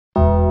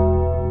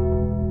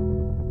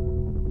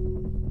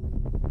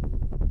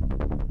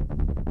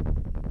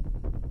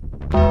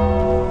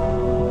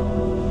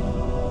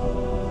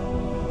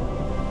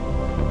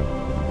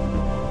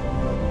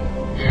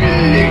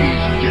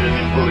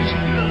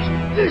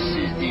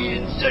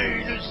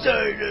Insane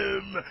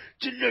Asylum!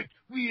 Tonight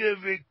we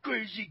have a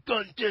crazy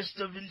contest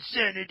of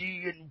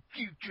insanity and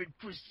putrid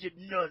twisted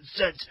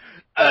nonsense.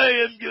 I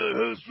am your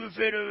host,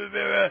 Rufino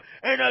Rivera,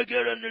 and I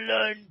got on the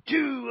line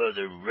two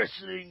other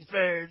wrestling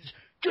fans,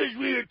 because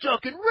we are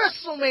talking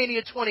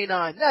Wrestlemania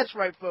 29. That's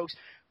right, folks.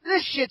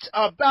 This shit's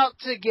about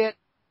to get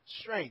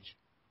strange.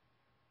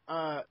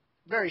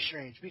 Very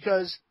strange,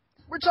 because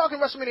we're talking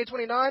Wrestlemania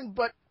 29,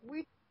 but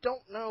we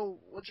don't know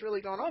what's really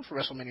going on for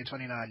Wrestlemania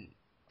 29,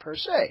 per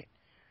se.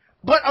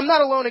 But I'm not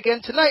alone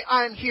again. Tonight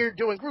I am here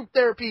doing group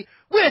therapy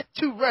with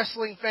two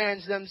wrestling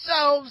fans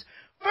themselves.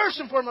 First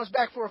and foremost,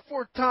 back for a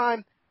fourth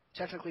time.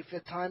 Technically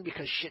fifth time,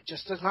 because shit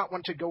just does not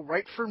want to go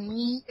right for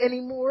me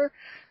anymore.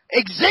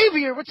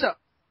 Xavier, what's up?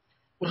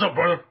 What's up,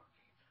 brother?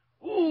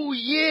 Ooh,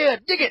 yeah,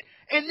 dig it.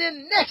 And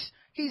then next,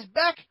 he's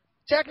back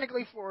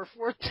technically for a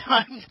fourth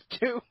time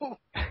too.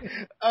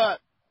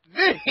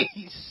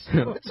 Vinny's.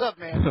 What's up,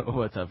 man?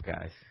 What's up,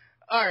 guys?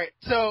 Alright,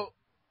 so,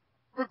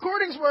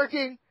 recording's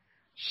working.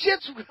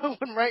 Shit's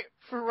going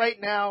right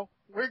now.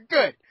 We're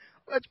good.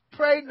 Let's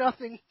pray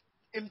nothing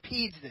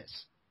impedes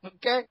this.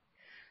 Okay?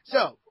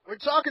 So, we're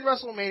talking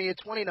WrestleMania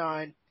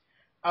 29.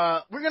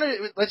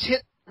 Let's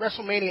hit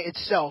WrestleMania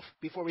itself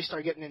before we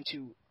start getting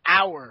into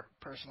our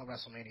personal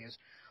WrestleManias.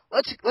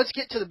 Let's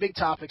get to the big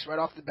topics right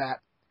off the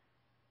bat.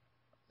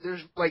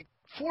 There's like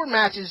 4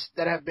 matches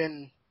that have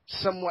been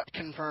somewhat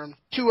confirmed.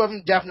 2 of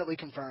them definitely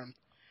confirmed.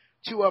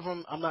 2 of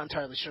them I'm not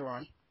entirely sure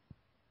on.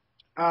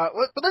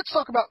 But let's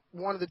talk about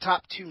one of the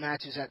top 2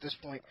 matches at this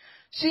point.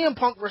 CM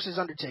Punk versus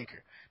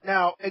Undertaker.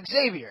 Now,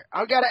 Xavier,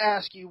 I've got to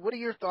ask you, what are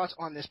your thoughts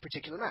on this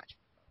particular match?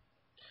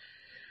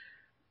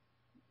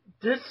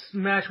 This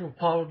match will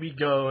probably be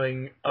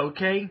going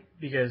okay,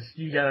 because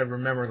you gotta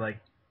remember,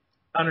 like,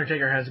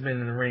 Undertaker hasn't been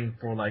in the ring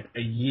for, like,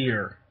 a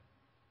year.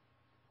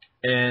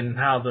 And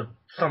how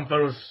some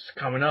photos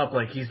coming up,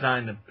 like, he's not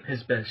in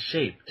his best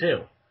shape, too.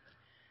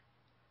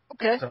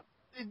 Okay. So,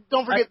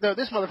 don't forget, though,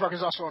 this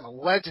motherfucker's also on a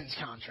Legends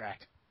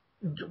contract.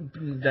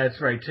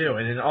 That's right, too.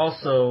 And then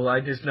also, I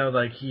just know,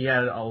 like, he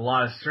had a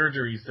lot of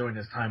surgeries during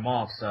his time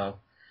off, so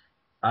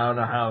I don't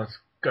know how it's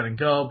going to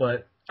go,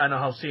 but I know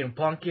how CM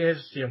Punk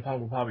is. CM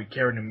Punk will probably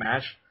carry the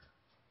match,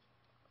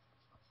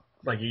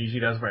 like he usually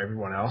does for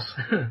everyone else.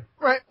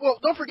 Right, well,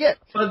 don't forget.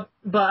 But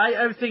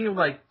I think of,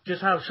 like,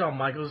 just how Shawn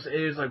Michaels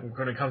is, like,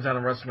 when it comes down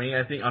to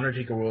WrestleMania, I think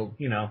Undertaker will,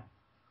 he'll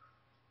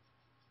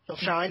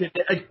shine.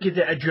 Get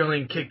the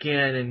adrenaline kick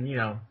in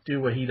and,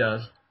 do what he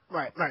does.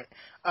 Right.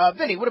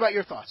 Vinny, what about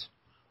your thoughts?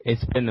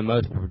 It's been the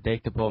most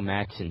predictable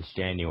match since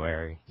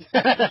January.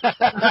 Yeah,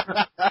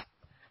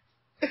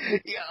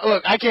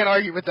 look, I can't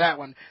argue with that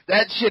one.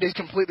 That shit is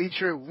completely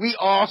true. We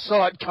all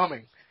saw it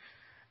coming.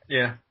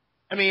 Yeah.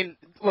 I mean,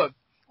 look,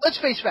 let's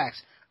face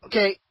facts.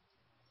 Okay,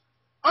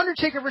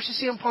 Undertaker versus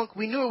CM Punk,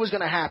 we knew it was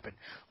going to happen.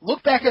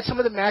 Look back at some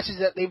of the matches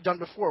that they've done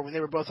before when they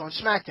were both on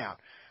SmackDown.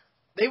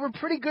 They were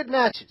pretty good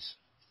matches.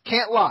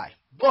 Can't lie.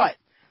 But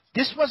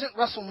this wasn't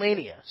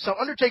WrestleMania, so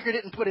Undertaker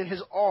didn't put in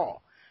his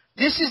all.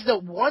 This is the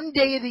one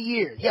day of the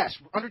year. Yes,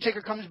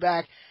 Undertaker comes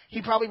back.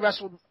 He probably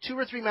wrestled 2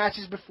 or 3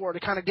 matches before to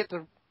kind of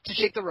to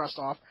shake the rust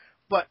off.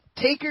 But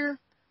Taker,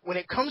 when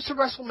it comes to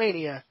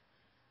WrestleMania,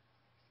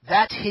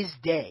 that's his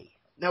day.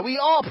 Now, we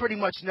all pretty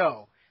much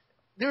know.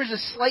 There's a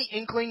slight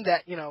inkling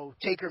that,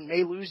 Taker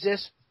may lose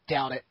this.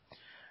 Doubt it.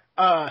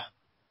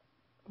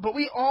 But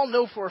we all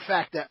know for a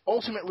fact that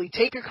ultimately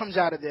Taker comes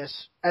out of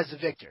this as the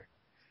victor.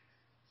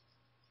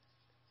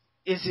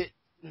 Is it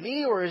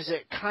me, or is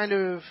it kind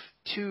of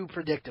too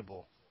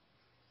predictable?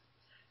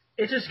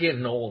 It's just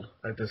getting old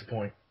at this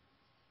point.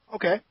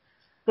 Okay.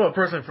 Well,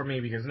 personally for me,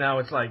 because now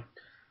it's like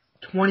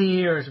 20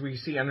 years we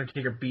see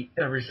Undertaker beat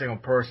every single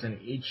person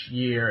each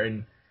year,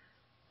 and,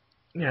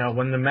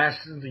 when the match,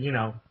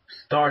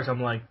 starts,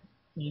 I'm like,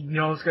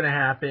 it's going to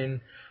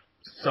happen.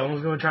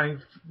 Someone's going to try and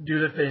do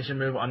the finishing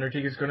move.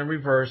 Undertaker's going to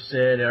reverse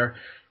it, or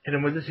hit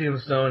him with the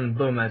tombstone, and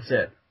boom, that's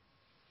it.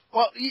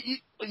 Well,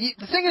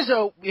 the thing is,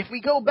 though, if we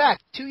go back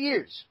 2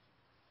 years,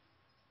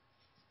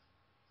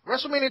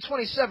 WrestleMania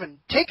 27,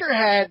 Taker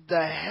had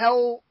the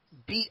hell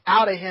beat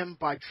out of him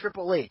by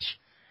Triple H.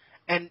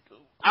 And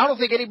I don't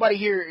think anybody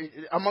here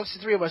amongst the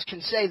 3 of us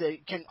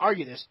can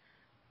argue this.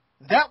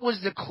 That was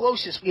the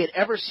closest we had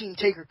ever seen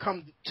Taker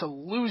come to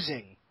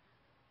losing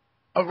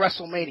a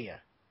WrestleMania.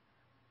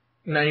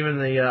 Not even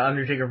the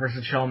Undertaker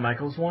versus Shawn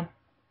Michaels one?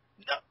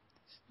 No.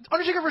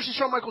 Undertaker versus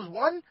Shawn Michaels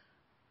won?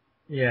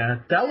 Yeah,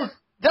 that was...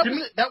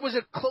 That was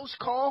a close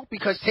call,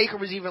 because Taker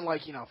was even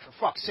like, for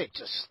fuck's sake,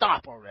 just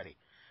stop already.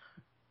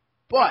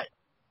 But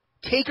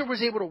Taker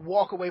was able to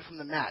walk away from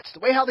the match. The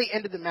way how they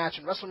ended the match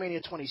in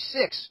WrestleMania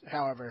 26,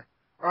 however,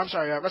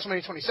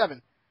 WrestleMania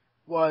 27,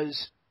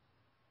 was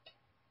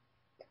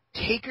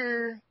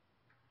Taker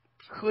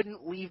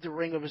couldn't leave the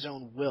ring of his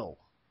own will.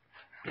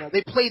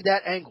 They played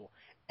that angle.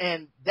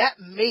 And that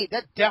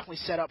definitely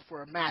set up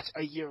for a match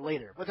a year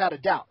later, without a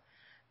doubt.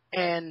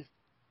 And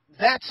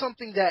that's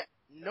something that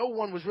no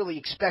one was really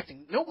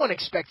expecting. No one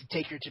expected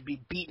Taker to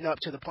be beaten up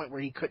to the point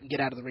where he couldn't get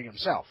out of the ring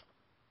himself.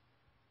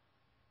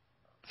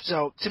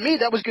 So, to me,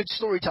 that was good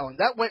storytelling.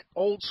 That went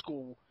old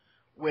school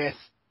with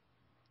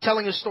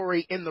telling a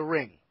story in the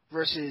ring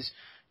versus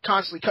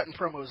constantly cutting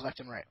promos left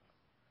and right.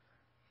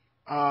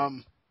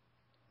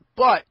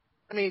 But,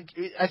 I mean,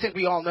 I think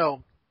we all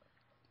know,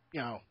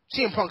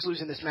 CM Punk's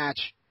losing this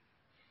match.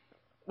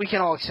 We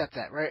can all accept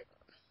that, right?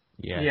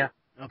 Yeah.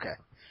 Okay.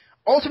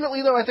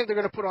 Ultimately, though, I think they're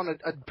going to put on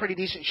a pretty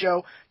decent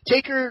show.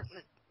 Taker,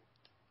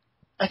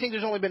 I think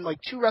there's only been like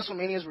 2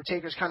 WrestleManias where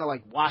Taker's kind of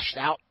like washed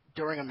out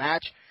during a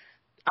match.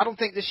 I don't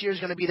think this year is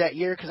going to be that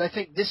year because I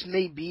think this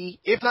may be,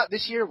 if not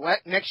this year,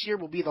 next year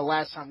will be the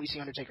last time we see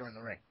Undertaker in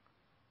the ring.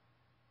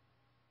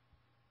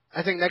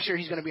 I think next year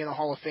he's going to be in the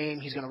Hall of Fame.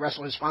 He's going to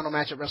wrestle his final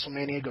match at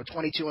WrestleMania, go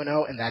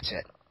 22-0, and that's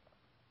it.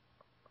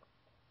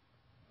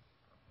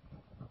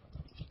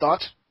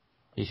 Thoughts?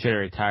 He should have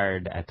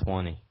retired at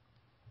 20.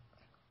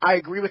 I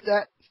agree with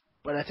that,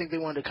 but I think they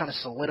wanted to kind of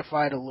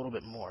solidify it a little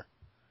bit more.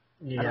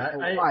 Yeah, I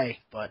don't know why,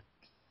 but...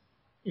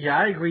 Yeah,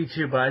 I agree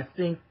too, but I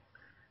think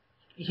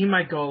he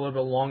might go a little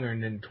bit longer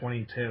than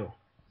 22.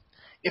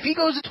 If he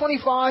goes to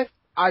 25,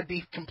 I'd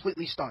be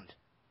completely stunned.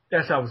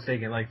 That's what I was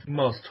thinking, like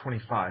most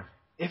 25.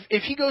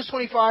 If he goes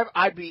 25,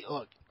 I'd be,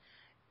 look,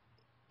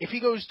 if he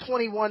goes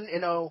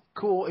 21-0,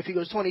 cool. If he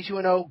goes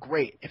 22-0,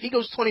 great. If he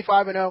goes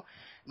 25-0,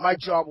 my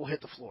jaw will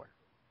hit the floor.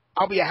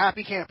 I'll be a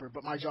happy camper,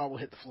 but my jaw will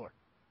hit the floor.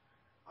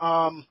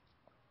 And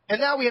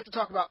now we have to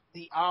talk about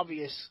the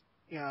obvious,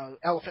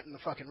 elephant in the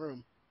fucking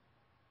room.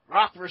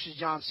 Rock versus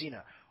John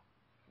Cena.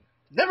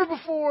 Never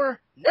before,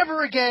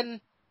 never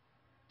again,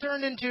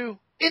 turned into,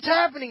 it's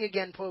happening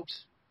again,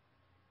 folks.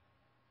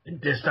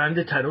 And this time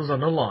the title's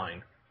on the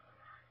line.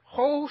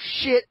 Oh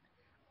shit,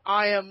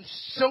 I am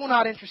so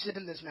not interested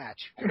in this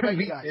match. What about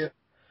you guys?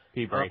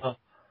 Break.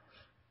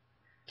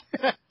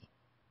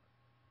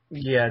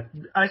 Yeah,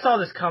 I saw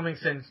this coming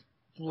since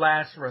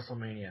last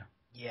WrestleMania.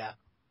 Yeah.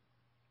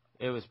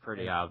 It was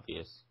pretty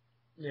obvious.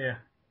 Yeah.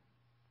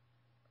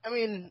 I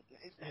mean,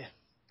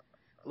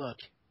 look,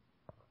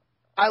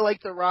 I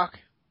like The Rock.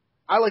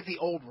 I like the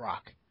old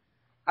Rock.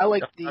 I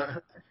like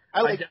the.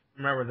 I like. I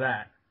remember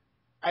that.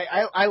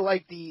 I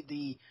like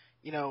the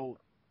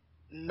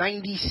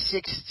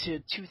 96 to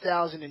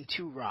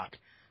 2002 Rock.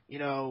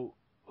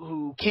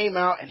 Who came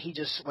out and he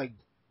just like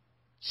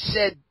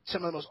said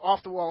some of the most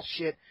off the wall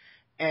shit,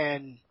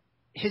 and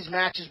his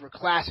matches were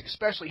classic,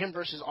 especially him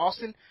versus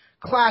Austin.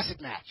 Classic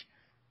match.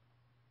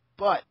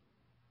 But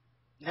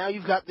now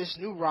you've got this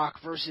new Rock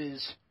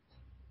versus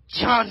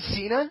John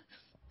Cena.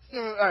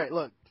 All right,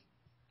 look.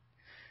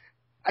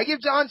 I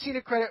give John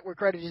Cena credit where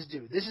credit is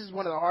due. This is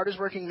one of the hardest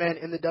working men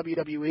in the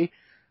WWE.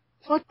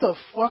 What the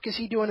fuck is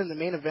he doing in the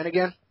main event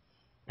again?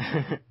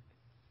 I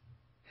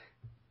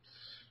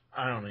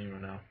don't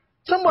even know.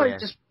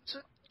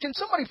 Can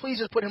somebody please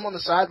just put him on the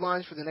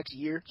sidelines for the next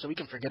year so we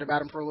can forget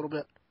about him for a little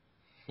bit?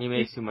 He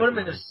makes too much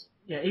money.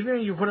 Even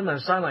when you put him on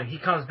the sideline, he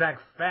comes back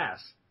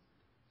fast.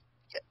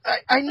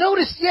 I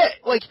noticed,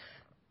 like,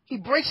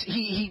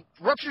 he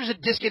ruptures a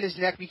disc in his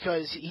neck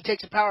because he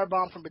takes a power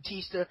bomb from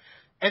Batista,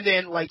 and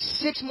then, like,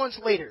 6 months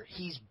later,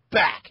 he's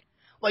back.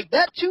 Like,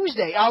 that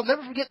Tuesday, I'll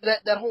never forget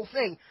that whole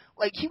thing.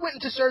 Like, he went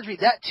into surgery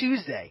that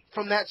Tuesday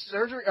from that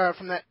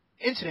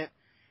incident,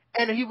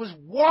 and he was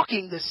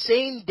walking the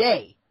same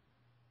day.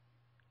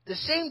 The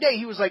same day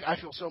he was like, I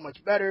feel so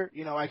much better.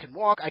 I can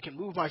walk, I can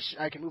move my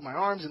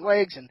arms and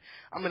legs, and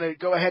I'm gonna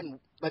go ahead and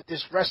let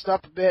this rest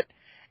up a bit.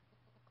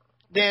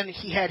 Then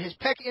he had his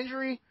pec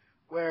injury,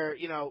 where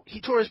he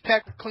tore his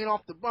pec clean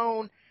off the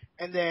bone,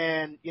 and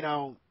then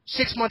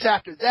 6 months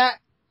after that,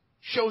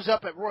 shows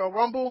up at Royal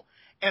Rumble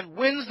and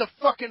wins the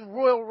fucking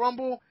Royal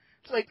Rumble.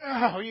 It's like, oh,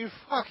 are you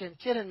fucking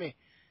kidding me?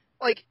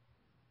 Like,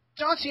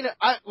 John Cena,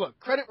 look,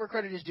 credit where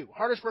credit is due.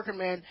 Hardest working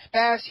man,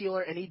 fast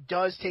healer, and he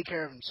does take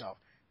care of himself.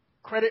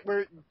 Credit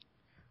where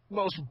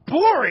most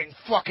boring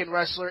fucking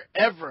wrestler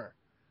ever.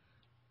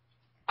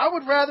 I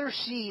would rather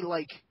see,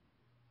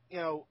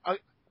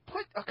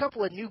 put a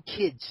couple of new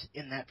kids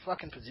in that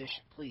fucking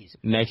position, please.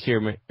 Next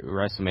year,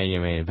 WrestleMania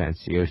main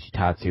events,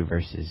 Yoshitatsu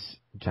versus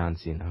John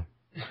Cena.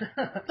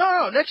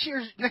 No, next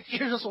year's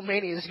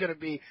WrestleMania is going to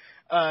be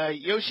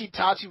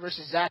Yoshitatsu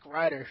versus Zack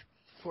Ryder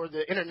for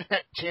the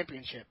Internet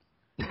Championship.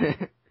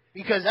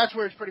 Because that's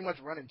where it's pretty much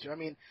running to. I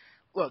mean,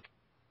 look,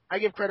 I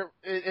give credit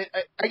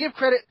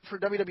for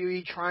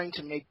WWE trying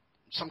to make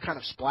some kind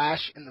of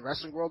splash in the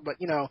wrestling world, but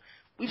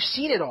we've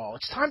seen it all.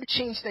 It's time to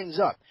change things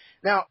up.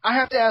 Now, I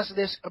have to ask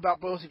this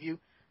about both of you.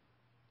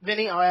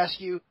 Vinny, I'll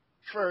ask you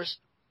first.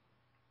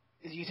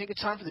 Do you think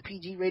it's time for the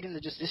PG rating to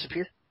just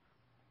disappear?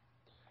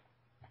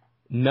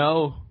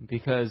 No,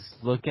 because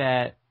look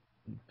at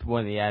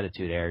when the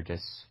Attitude Era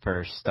just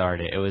first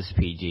started. It was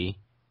PG.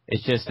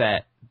 It's just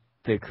that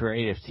the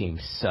creative team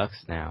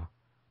sucks now.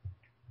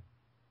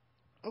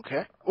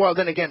 Okay. Well,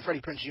 then again,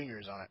 Freddie Prinze Jr.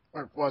 is on it,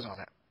 or was on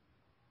it.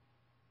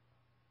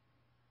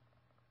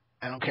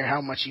 I don't care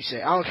how much he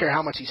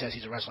says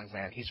he's a wrestling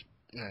fan. He's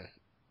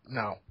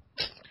no.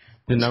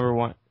 The number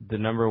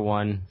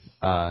one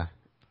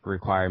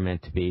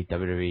requirement to be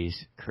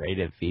WWE's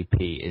creative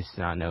VP is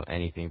to not know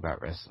anything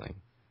about wrestling.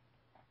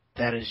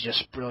 That is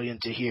just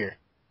brilliant to hear.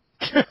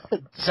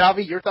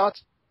 Salvi, your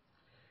thoughts?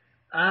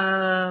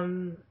 I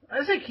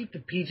I say keep the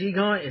PG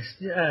going.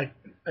 I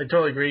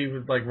totally agree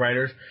with like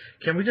writers.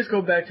 Can we just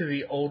go back to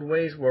the old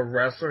ways where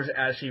wrestlers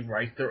actually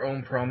write their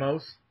own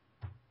promos?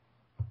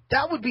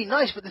 That would be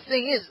nice, but the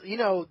thing is,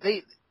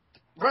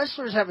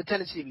 wrestlers have a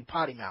tendency to be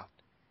potty mouthed.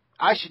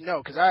 I should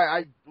know, because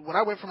when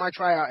I went for my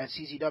tryout at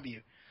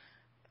CZW,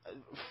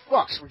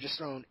 fucks were just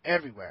thrown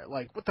everywhere.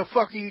 Like, what the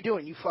fuck are you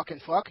doing, you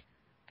fucking fuck?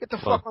 Get the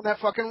fuck on that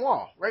fucking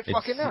wall, right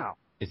fucking now.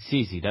 It's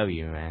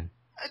CZW, man.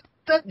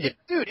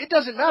 Dude, it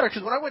doesn't matter,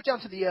 because when I went down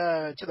to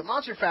the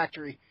Monster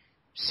Factory,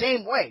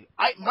 same way.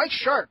 Mike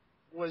Sharp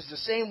was the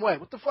same way.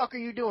 What the fuck are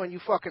you doing, you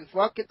fucking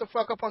fuck? Get the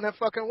fuck up on that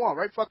fucking wall,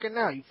 right fucking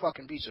now, you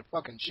fucking piece of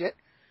fucking shit.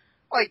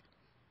 Like,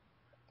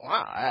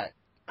 wow,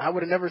 I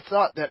would have never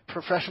thought that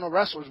professional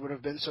wrestlers would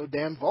have been so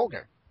damn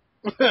vulgar.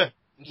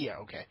 Yeah,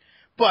 okay.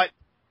 But,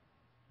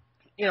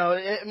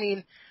 I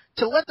mean,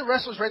 to let the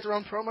wrestlers write their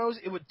own promos,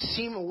 it would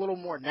seem a little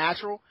more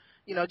natural.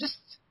 Just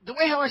the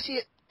way how I see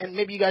it, and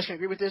maybe you guys can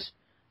agree with this,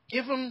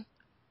 give them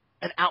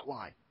an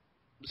outline.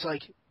 It's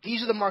like,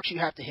 these are the marks you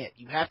have to hit.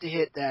 You have to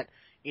hit that,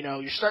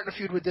 you're starting a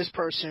feud with this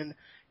person.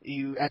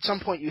 At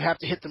some point, you have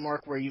to hit the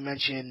mark where you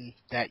mention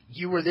that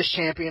you were this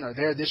champion or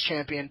they're this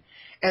champion.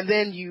 And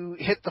then you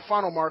hit the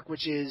final mark,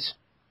 which is,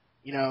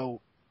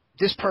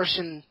 this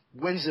person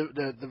wins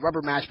the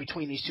rubber match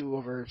between these two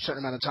over a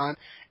certain amount of time.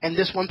 And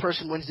this one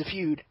person wins the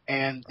feud,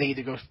 and they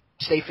either go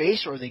stay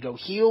face or they go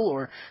heel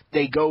or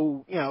they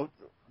go,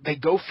 they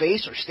go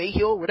face or stay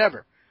heel,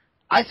 whatever.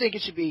 I think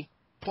it should be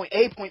point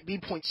A, point B,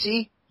 point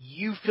C.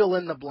 You fill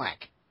in the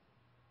blank.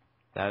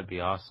 That would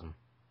be awesome.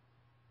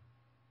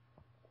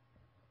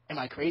 Am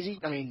I crazy?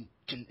 I mean,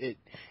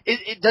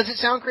 does it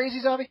sound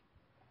crazy, Zavi?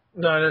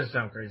 No, it doesn't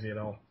sound crazy at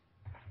all.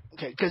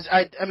 Okay, because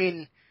I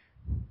mean,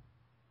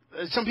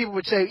 some people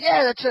would say,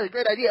 yeah, that's a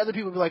great idea. Other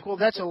people would be like, well,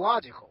 that's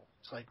illogical.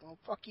 It's like, well,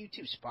 fuck you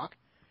too, Spock.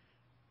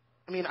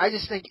 I mean, I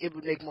just think it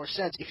would make more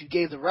sense if you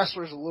gave the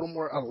wrestlers a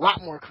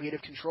lot more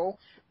creative control.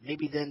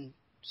 Maybe then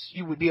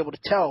you would be able to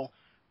tell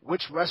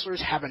which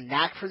wrestlers have a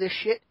knack for this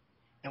shit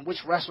and which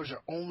wrestlers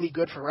are only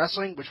good for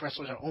wrestling, which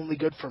wrestlers are only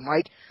good for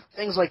mic,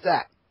 things like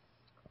that.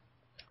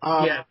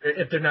 Yeah,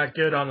 if they're not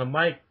good on the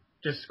mic,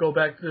 just go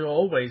back to the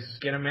old ways.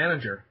 Just get a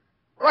manager.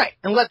 Right,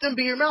 and let them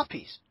be your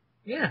mouthpiece.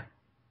 Yeah.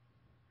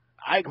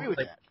 I agree with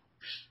that.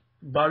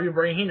 Bobby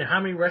Brain Heenan,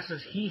 how many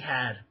wrestlers he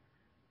had?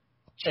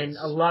 And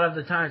a lot of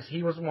the times,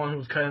 he was the one who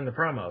was cutting the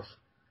promos.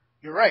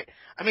 You're right.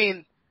 I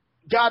mean,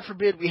 God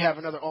forbid we have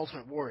another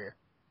Ultimate Warrior.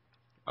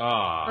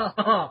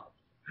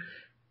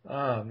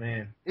 Oh,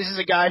 man. This is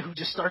a guy who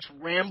just starts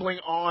rambling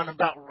on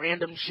about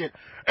random shit.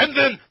 And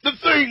then the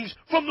things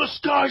from the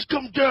skies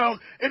come down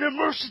and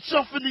immerse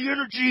itself in the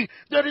energy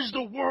that is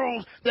the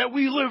world that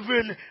we live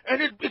in,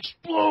 and it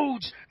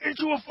explodes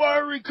into a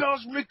fiery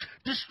cosmic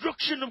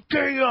destruction of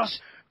chaos,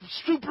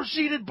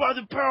 superseded by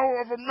the power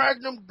of a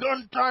magnum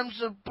gun times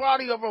the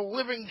body of a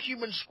living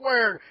human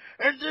square.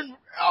 And then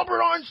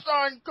Albert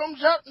Einstein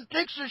comes out and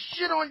takes a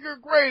shit on your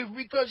grave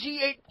because he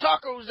ate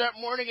tacos that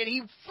morning and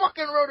he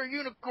fucking rode a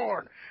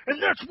unicorn.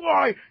 And that's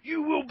why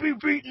you will be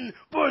beaten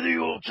by the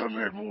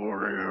Ultimate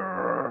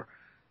Warrior.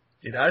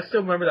 Dude, I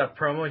still remember that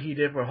promo he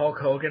did for Hulk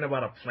Hogan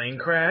about a plane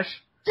crash.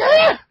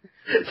 Yeah!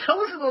 That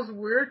was the most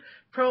weird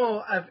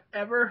promo I've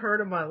ever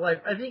heard in my life.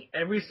 I think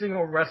every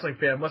single wrestling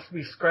fan must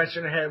be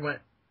scratching their head and went,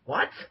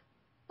 what?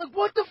 Like,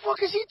 what the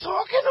fuck is he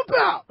talking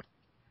about?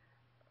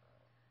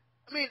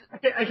 I mean, I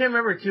can't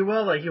remember it too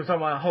well. Like, he was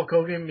talking about Hulk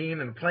Hogan being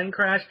in a plane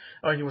crash,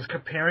 or he was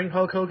comparing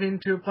Hulk Hogan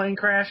to a plane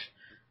crash.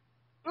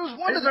 It was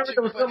one of the two.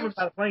 There was something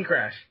about a plane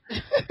crash.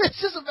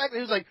 It's just the fact that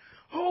he was like,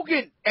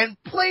 Hogan and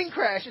plane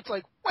crash. It's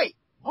like, wait,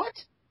 what?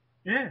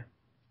 Yeah.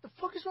 The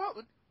fuck is wrong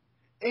with...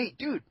 Hey,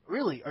 dude,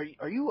 really?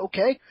 Are you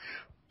okay?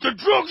 The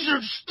drugs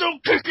are still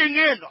kicking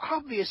in.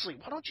 Obviously.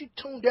 Why don't you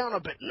tone down a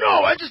bit?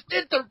 No, I just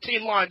did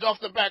 13 lines off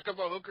the back of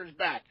a hooker's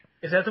back.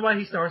 Is that the why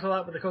he snores a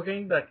lot with the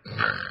cocaine? But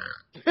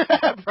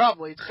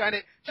probably. It's trying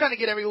to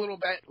get every little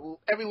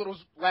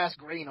last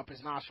grain up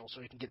his nostril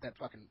so he can get that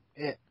fucking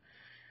hit.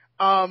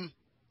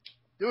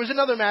 There was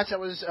another match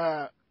that was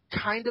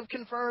kind of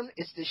confirmed.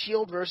 It's the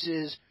Shield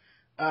versus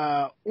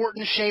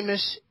Orton,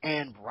 Sheamus,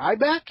 and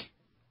Ryback.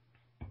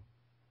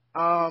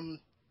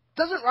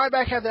 Doesn't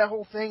Ryback have that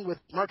whole thing with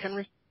Mark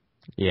Henry?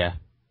 Yeah.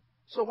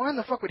 So why in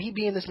the fuck would he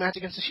be in this match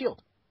against the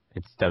Shield?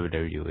 It's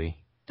WWE.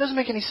 Doesn't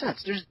make any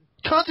sense. There's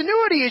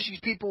continuity issues,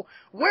 people.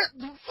 Where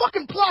the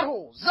fucking plot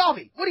holes?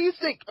 Zavi, what do you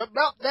think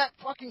about that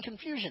fucking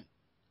confusion?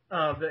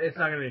 It's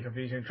not going to be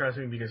confusion, trust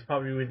me, because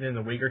probably within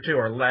a week or two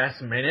or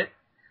last minute,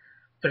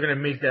 they're going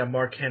to make that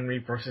Mark Henry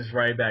versus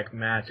Ryback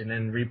match and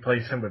then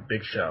replace him with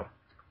Big Show.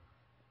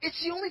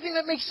 It's the only thing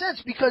that makes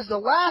sense, because the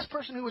last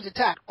person who was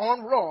attacked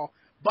on Raw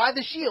by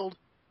the Shield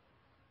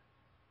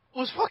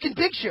was fucking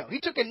Big Show.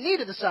 He took a knee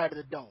to the side of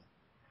the dome.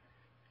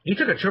 He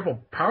took a triple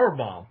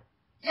powerbomb.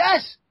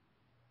 Yes!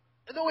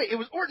 No, wait, it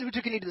was Orton who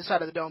took a knee to the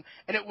side of the dome,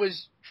 and it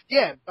was,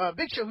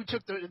 Big Show who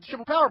took the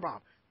triple powerbomb.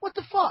 What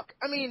the fuck?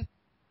 I mean,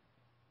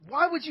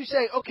 why would you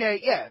say,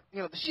 okay,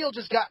 the Shield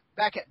just got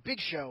back at Big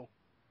Show,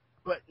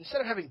 but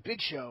instead of having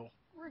Big Show,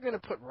 we're going to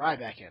put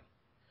Ryback in.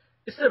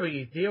 It's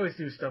WWE. They always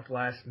do stuff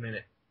last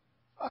minute.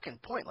 fucking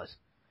pointless.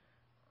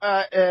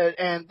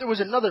 And there was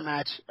another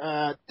match,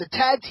 the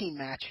tag team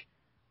match.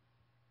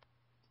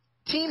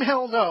 Team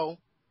Hell No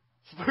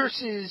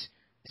versus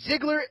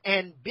Ziggler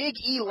and Big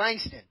E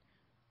Langston.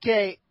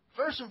 Okay,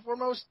 first and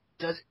foremost,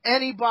 does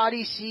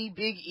anybody see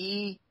Big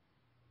E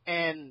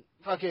and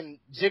fucking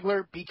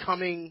Ziggler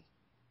becoming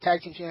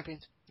tag team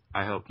champions?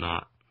 I hope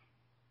not.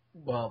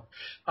 Well,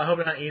 I hope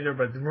not either,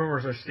 but the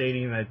rumors are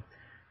stating that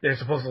they're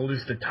supposed to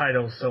lose the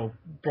titles so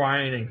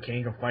Bryan and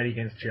Kane can fight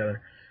against each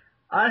other.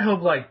 I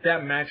hope, like,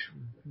 that match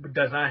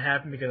does not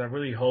happen because I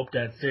really hope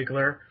that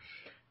Ziggler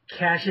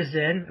cashes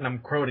in, and I'm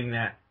quoting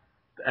that,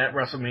 at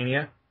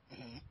WrestleMania,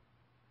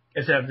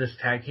 instead of this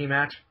tag team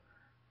match.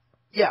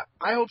 Yeah,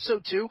 I hope so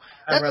too.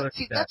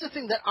 That's the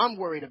thing that I'm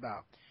worried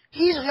about.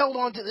 He's held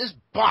on to this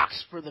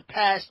box for the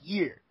past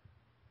year.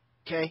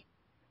 Okay?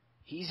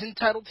 He's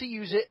entitled to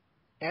use it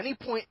any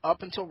point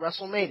up until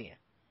WrestleMania.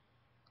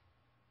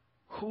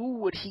 Who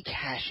would he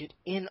cash it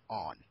in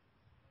on?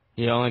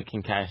 He only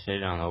can cash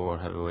it on the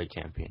World Heavyweight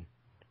Champion.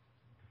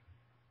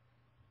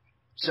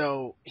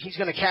 So he's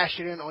going to cash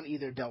it in on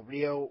either Del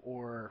Rio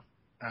or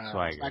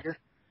Swagger.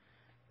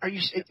 Are you?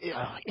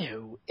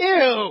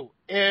 Ew,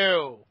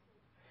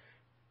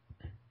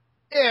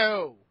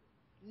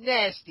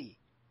 nasty.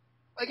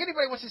 Like,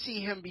 anybody wants to see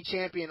him be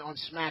champion on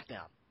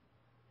SmackDown.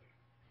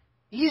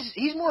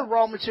 He's more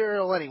raw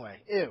material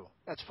anyway. Ew,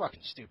 that's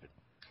fucking stupid.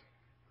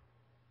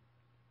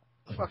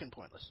 Fucking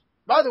pointless.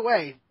 By the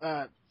way,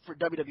 for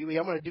WWE,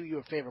 I'm going to do you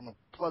a favor. I'm going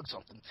to plug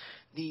something.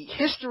 The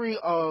history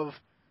of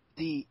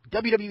the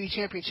WWE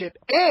Championship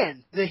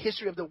and the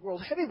history of the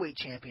World Heavyweight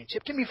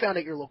Championship can be found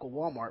at your local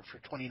Walmart for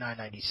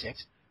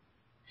 $29.96.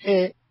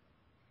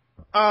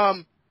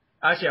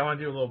 Actually, I want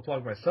to do a little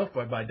plug myself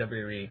by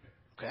WWE.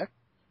 Okay.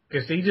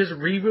 Because they just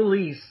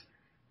re-released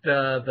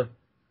the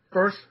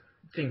first,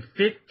 I think,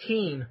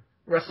 15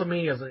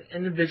 WrestleManias as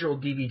individual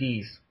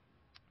DVDs.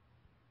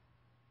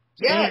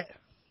 Yeah.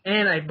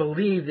 And I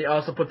believe they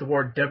also put the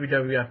word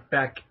WWF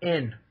back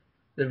in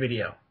the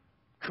video.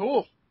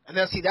 Cool. And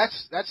now, see,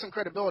 that's some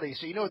credibility.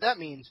 So you know what that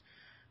means?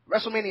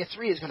 WrestleMania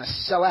 3 is going to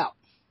sell out.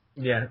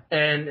 Yeah,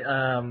 and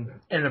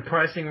the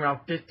pricing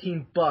around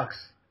 $15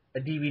 a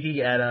DVD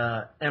at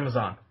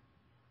Amazon.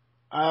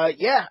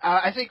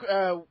 I think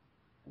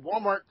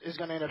Walmart is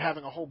going to end up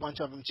having a whole bunch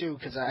of them too,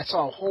 because I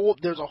saw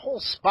there's a whole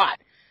spot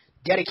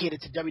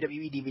dedicated to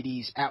WWE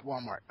DVDs at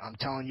Walmart. I'm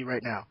telling you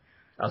right now.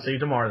 I'll see you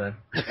tomorrow then.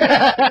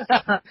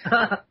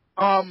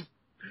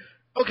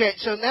 Okay,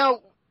 so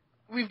now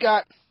we've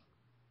got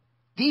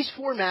these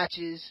 4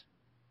 matches,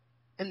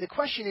 and the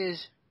question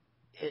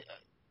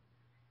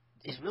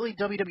is really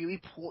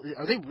WWE,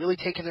 are they really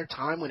taking their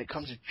time when it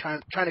comes to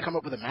trying to come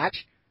up with a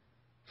match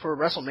for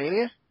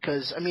WrestleMania?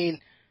 Because, I mean,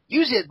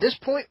 usually at this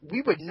point,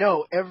 we would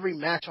know every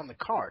match on the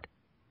card.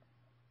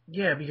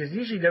 Yeah, because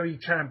usually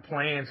WWE trying to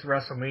plan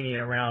WrestleMania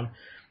around,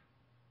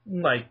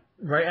 like,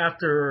 right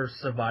after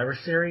Survivor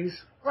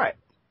Series. Right.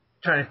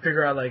 Trying to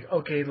figure out, like,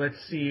 okay, let's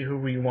see who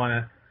we want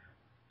to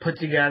put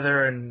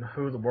together and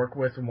who to work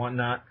with and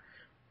whatnot.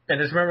 And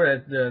just remember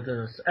that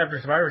the after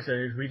Survivor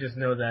Series, we just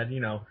know that,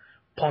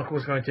 Punk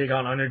was going to take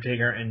on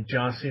Undertaker and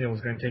John Cena was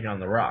going to take on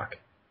The Rock.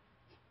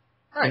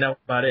 Right. And that was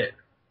about it.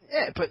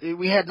 Yeah, but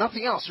we had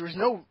nothing else. There's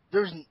no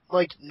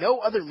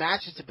other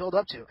matches to build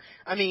up to.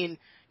 I mean,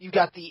 you've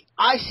got the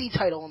IC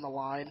title on the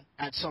line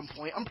at some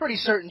point. I'm pretty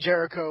certain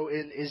Jericho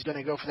is going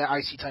to go for that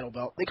IC title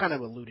belt. They kind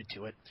of alluded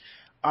to it.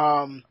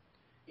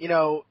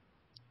 It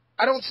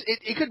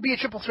could be a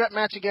triple threat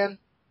match again.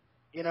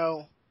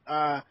 There's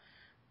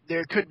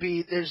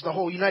the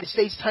whole United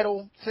States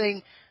title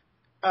thing.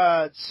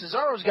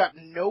 Cesaro's got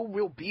no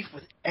real beef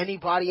with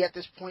anybody at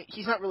this point.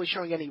 He's not really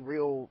showing any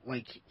real,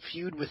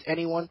 feud with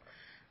anyone.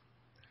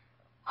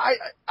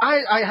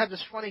 I have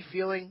this funny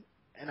feeling,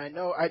 and I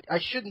know I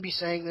shouldn't be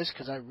saying this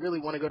because I really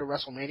want to go to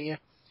WrestleMania,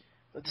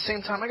 but at the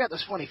same time, I got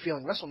this funny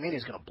feeling WrestleMania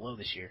is going to blow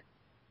this year.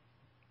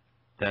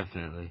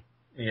 Definitely.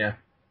 Yeah.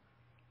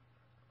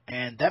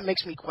 And that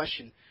makes me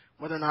question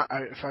whether or not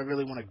if I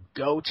really want to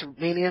go to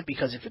Mania,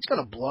 because if it's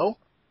going to blow,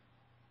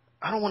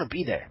 I don't want to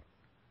be there.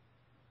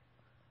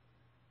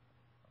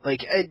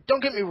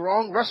 Don't get me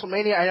wrong,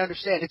 WrestleMania, I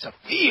understand, it's a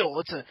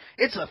feel,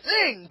 it's a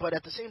thing, but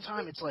at the same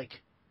time, it's like,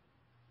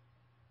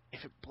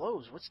 if it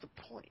blows, what's the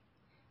point?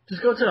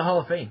 Just go to the Hall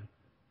of Fame.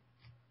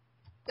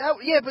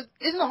 Yeah, but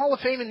isn't the Hall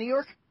of Fame in New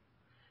York?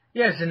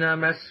 Yes, in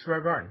Madison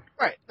Square Garden.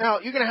 Right. Now,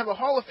 you're going to have a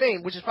Hall of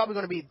Fame, which is probably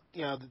going to be,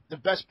 the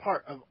best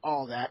part of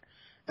all that.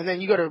 And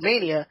then you go to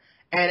Mania,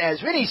 and as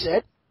Vinny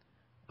said,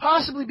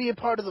 possibly be a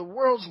part of the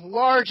world's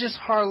largest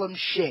Harlem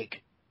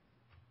Shake.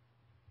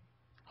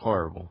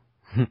 Horrible.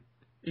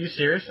 Are you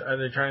serious? Are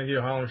they trying to do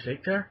a Harlem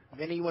Shake there?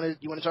 Vinny, you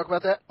want to talk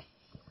about that?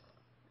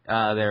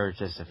 There were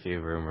just a few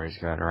rumors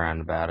going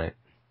around about it.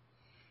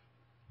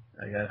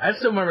 I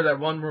still remember that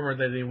one rumor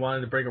that they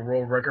wanted to break a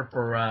world record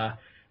for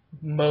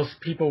most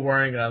people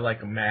wearing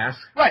a mask.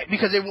 Right,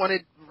 because they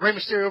wanted Rey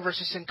Mysterio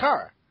versus Sin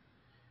Cara.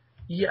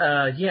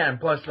 Yeah, and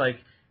plus,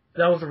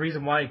 that was the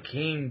reason why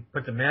Kane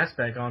put the mask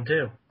back on,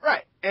 too.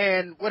 Right,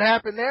 and what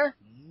happened there?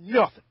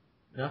 Nothing.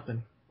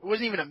 Nothing. It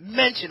wasn't even a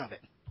mention of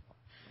it.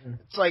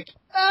 It's like,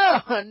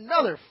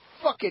 another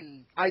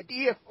fucking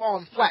idea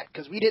falling flat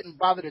because we didn't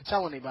bother to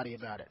tell anybody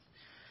about it.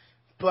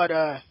 But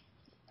now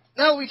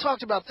that we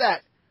talked about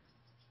that,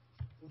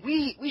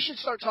 we should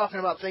start talking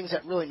about things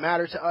that really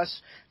matter to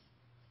us.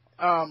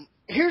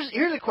 Here's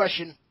a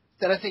question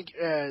that I think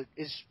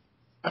is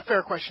a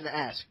fair question to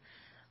ask.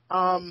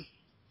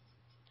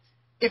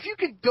 If you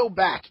could go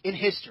back in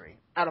history,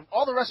 out of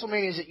all the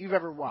WrestleManias that you've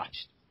ever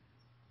watched,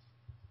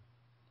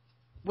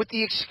 with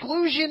the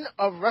exclusion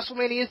of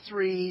WrestleMania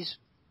 3's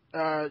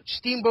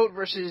Steamboat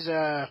versus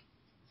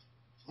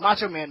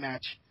Macho Man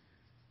match,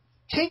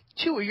 take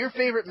two of your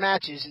favorite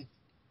matches and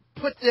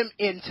put them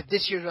into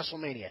this year's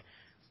WrestleMania.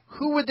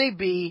 Who would they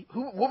be?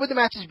 What would the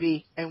matches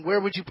be? And where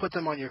would you put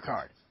them on your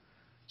card?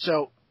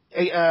 So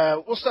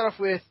we'll start off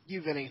with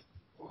you, Vinny.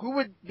 Who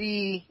would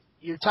be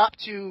your top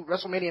two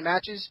WrestleMania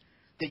matches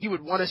that you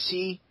would want to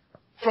see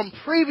from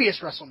previous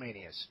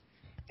WrestleManias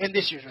in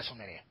this year's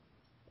WrestleMania?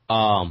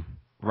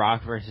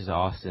 Rock versus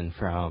Austin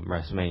from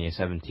WrestleMania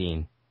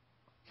 17.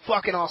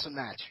 Fucking awesome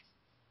match.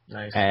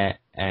 Nice.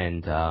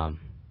 And I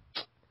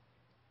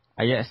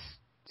guess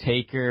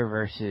Taker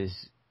versus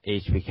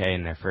HBK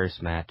in their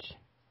first match.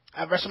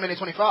 At WrestleMania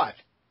 25.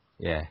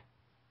 Yeah.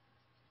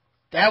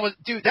 That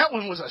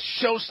one was a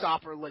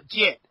showstopper,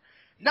 legit.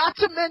 Not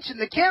to mention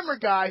the camera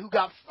guy who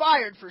got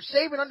fired for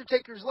saving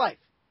Undertaker's life.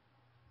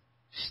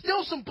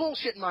 Still some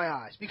bullshit in my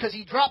eyes, because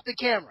he dropped the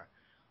camera.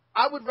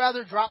 I would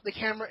rather drop the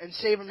camera and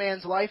save a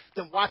man's life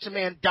than watch a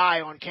man die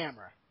on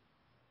camera.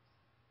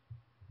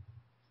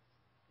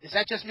 Is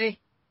that just me?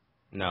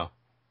 No.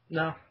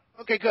 No.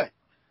 Okay, good.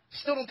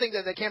 Still don't think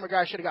that the camera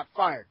guy should have got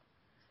fired.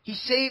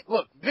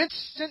 Look,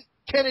 Vincent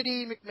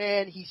Kennedy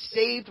McMahon, he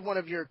saved one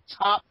of your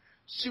top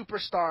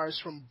superstars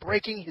from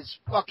breaking his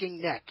fucking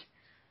neck.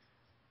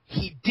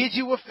 He did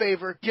you a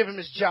favor, give him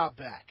his job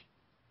back.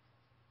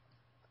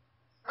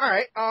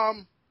 Alright,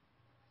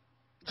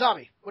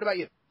 Zombie, what about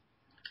you?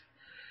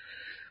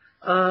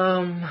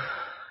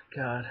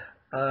 God.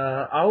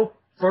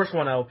 First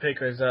one I'll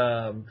pick is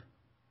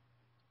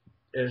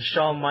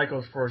Shawn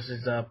Michaels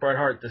versus Bret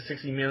Hart, the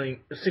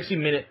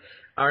 60-minute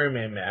Iron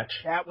Man match.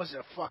 That was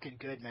a fucking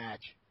good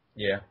match.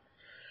 Yeah.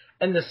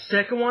 And the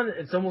second one,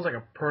 it's almost like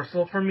a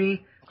personal for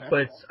me, okay.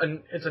 But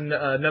it's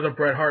another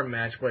Bret Hart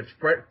match, but it's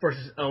Bret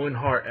versus Owen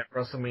Hart at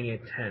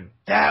WrestleMania 10.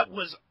 That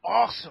was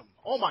awesome.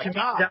 Oh my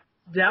God.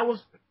 That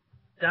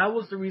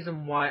was the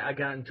reason why I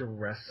got into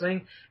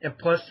wrestling, and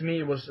plus to me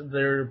it was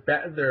their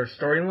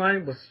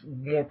storyline was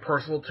more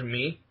personal to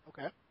me.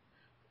 Okay.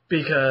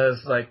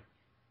 Because like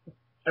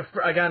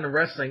I got into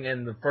wrestling,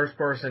 and the first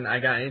person I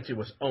got into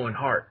was Owen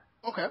Hart.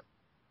 Okay.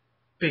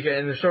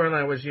 And the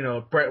storyline was,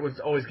 Bret was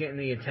always getting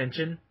the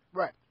attention.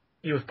 Right.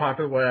 He was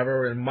popular,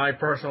 whatever. And my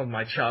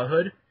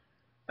childhood,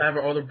 I have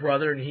an older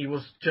brother, and he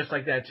was just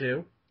like that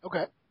too.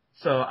 Okay.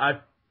 So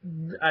I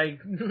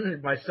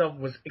myself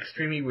was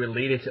extremely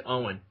related to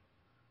Owen.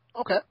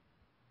 Okay.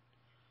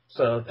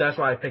 So that's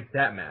why I picked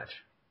that match.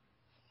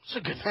 It's a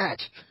good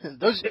match.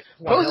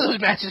 Both of those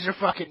matches are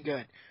fucking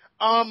good.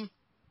 I'm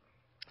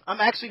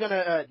actually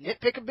gonna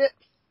nitpick a bit.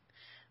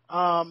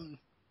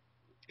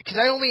 Because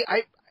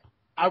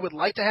I would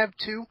like to have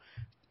two,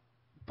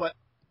 but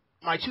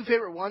my two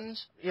favorite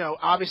ones,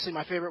 obviously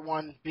my favorite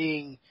one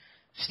being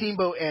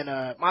Steamboat and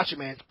Macho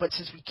Man, but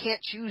since we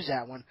can't choose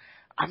that one,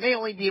 I may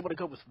only be able to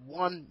go with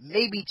one,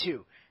 maybe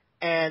two.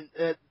 And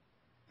the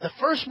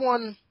first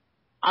one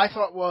I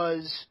thought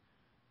was,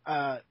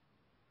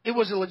 it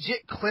was a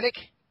legit clinic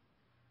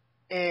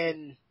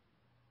in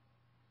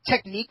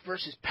technique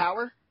versus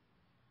power,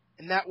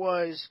 and that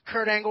was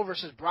Kurt Angle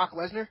versus Brock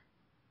Lesnar.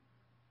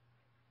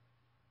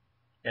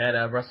 At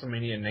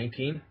WrestleMania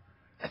 19?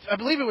 I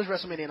believe it was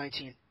WrestleMania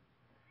 19.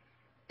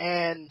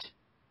 And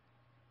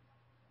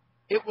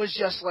it was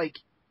just like,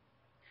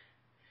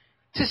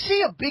 to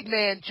see a big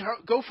man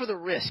go for the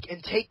risk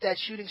and take that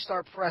shooting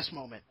star press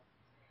moment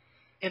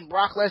in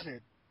Brock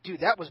Lesnar, dude,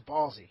 that was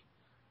ballsy.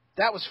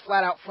 That was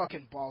flat out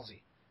fucking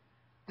ballsy.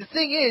 The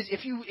thing is,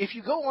 if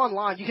you go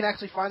online, you can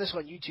actually find this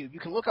on YouTube. You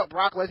can look up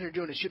Brock Lesnar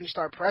doing a shooting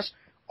star press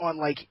on,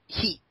 like,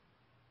 Heat.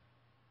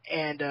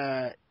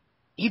 And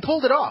he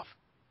pulled it off.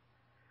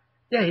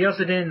 Yeah, he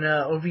also did in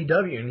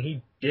OVW, and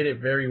he did it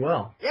very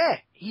well. Yeah,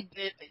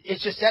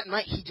 it's just that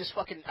night, he just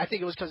fucking, I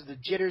think it was because of the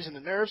jitters and the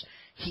nerves,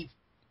 he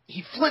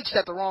flinched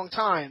at the wrong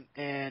time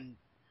and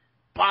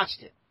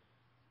botched it.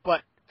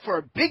 But for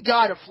a big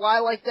guy to fly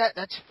like that,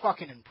 that's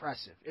fucking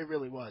impressive. It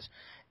really was.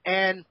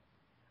 And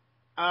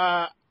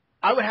I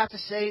would have to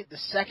say the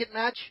second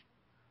match,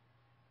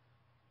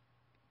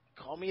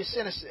 call me a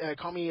cynic,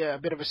 call me a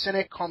bit of a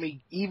cynic, call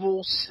me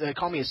evil,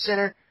 call me a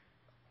sinner.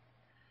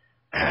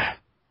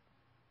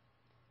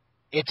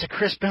 It's a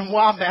Chris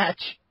Benoit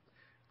match.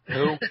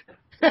 Who?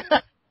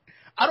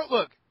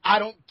 I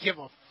don't give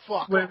a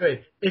fuck.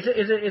 Wait. Is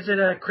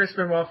it Chris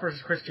Benoit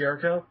versus Chris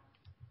Jericho?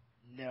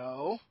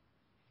 No.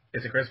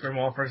 Is it Chris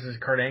Benoit versus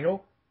Kurt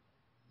Angle?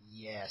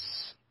 Yes.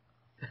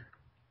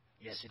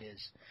 Yes, it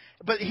is.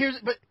 But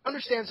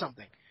understand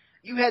something.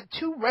 You had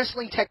two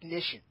wrestling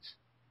technicians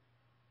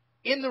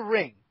in the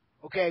ring.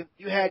 Okay,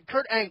 you had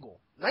Kurt Angle,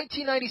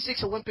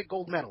 1996 Olympic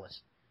gold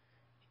medalist.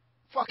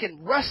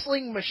 Fucking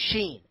wrestling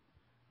machine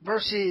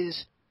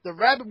versus the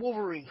Rabid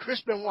Wolverine,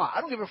 Chris Benoit. I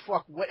don't give a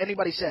fuck what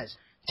anybody says.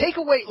 Take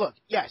away, look,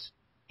 yes,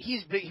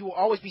 he will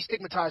always be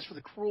stigmatized for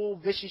the cruel,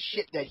 vicious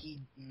shit that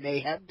he may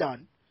have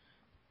done.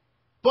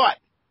 But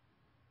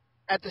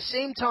at the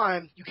same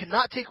time, you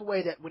cannot take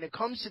away that when it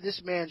comes to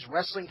this man's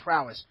wrestling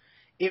prowess,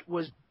 it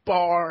was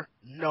bar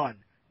none.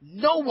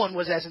 No one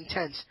was as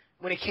intense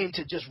when it came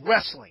to just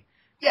wrestling.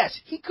 Yes,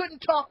 he couldn't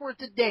talk worth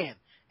a damn.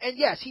 And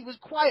yes, he was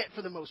quiet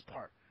for the most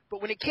part.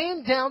 But when it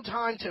came down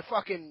time to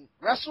fucking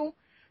wrestle,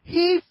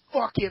 he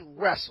fucking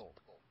wrestled.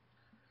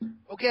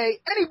 Okay?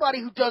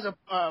 Anybody who does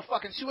a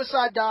fucking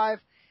suicide dive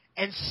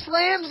and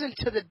slams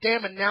into the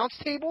damn announce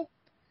table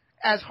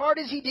as hard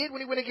as he did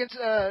when he went against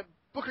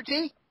Booker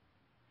T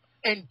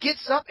and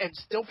gets up and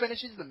still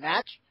finishes the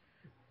match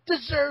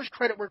deserves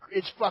credit where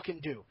it's fucking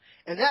due.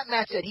 And that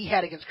match that he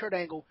had against Kurt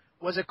Angle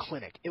was a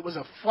clinic. It was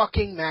a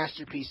fucking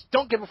masterpiece.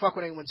 Don't give a fuck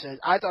what anyone says.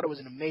 I thought it was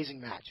an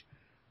amazing match.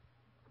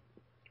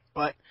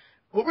 But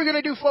what we're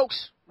going to do,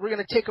 folks, we're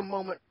going to take a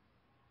moment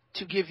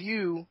to give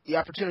you the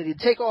opportunity to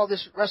take all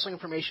this wrestling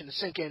information to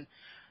sink in.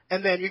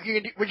 And then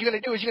what you're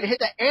going to do is you're going to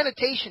hit that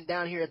annotation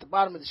down here at the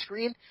bottom of the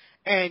screen,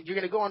 and you're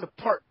going to go on to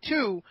part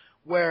 2,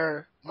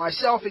 where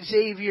myself,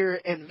 Xavier,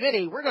 and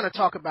Vinny, we're going to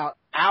talk about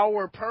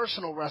our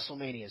personal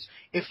WrestleManias.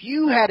 If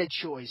you had a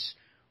choice,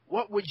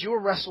 what would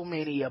your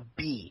WrestleMania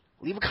be?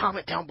 Leave a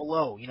comment down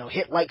below. You know,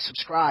 hit like,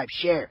 subscribe,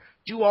 share,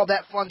 do all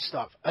that fun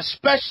stuff.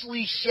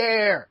 Especially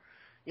share.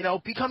 You know,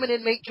 become an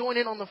inmate, join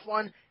in on the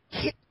fun.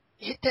 Hit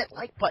that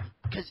like button,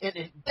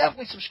 and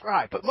definitely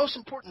subscribe. But most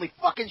importantly,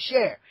 fucking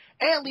share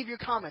and leave your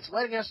comments,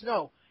 letting us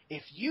know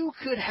if you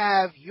could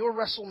have your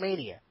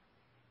WrestleMania,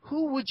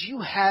 who would you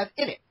have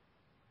in it?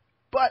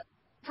 But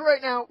for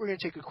right now, we're gonna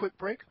take a quick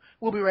break.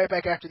 We'll be right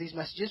back after these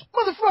messages.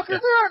 Motherfucker,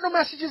 there aren't no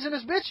messages in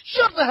this bitch.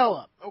 Shut the hell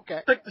up. Okay.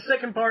 Click the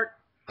second part.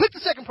 Click the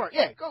second part.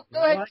 Yeah, go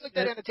ahead and click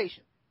that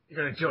annotation. You're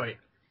gonna enjoy it.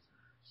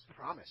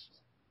 Promise.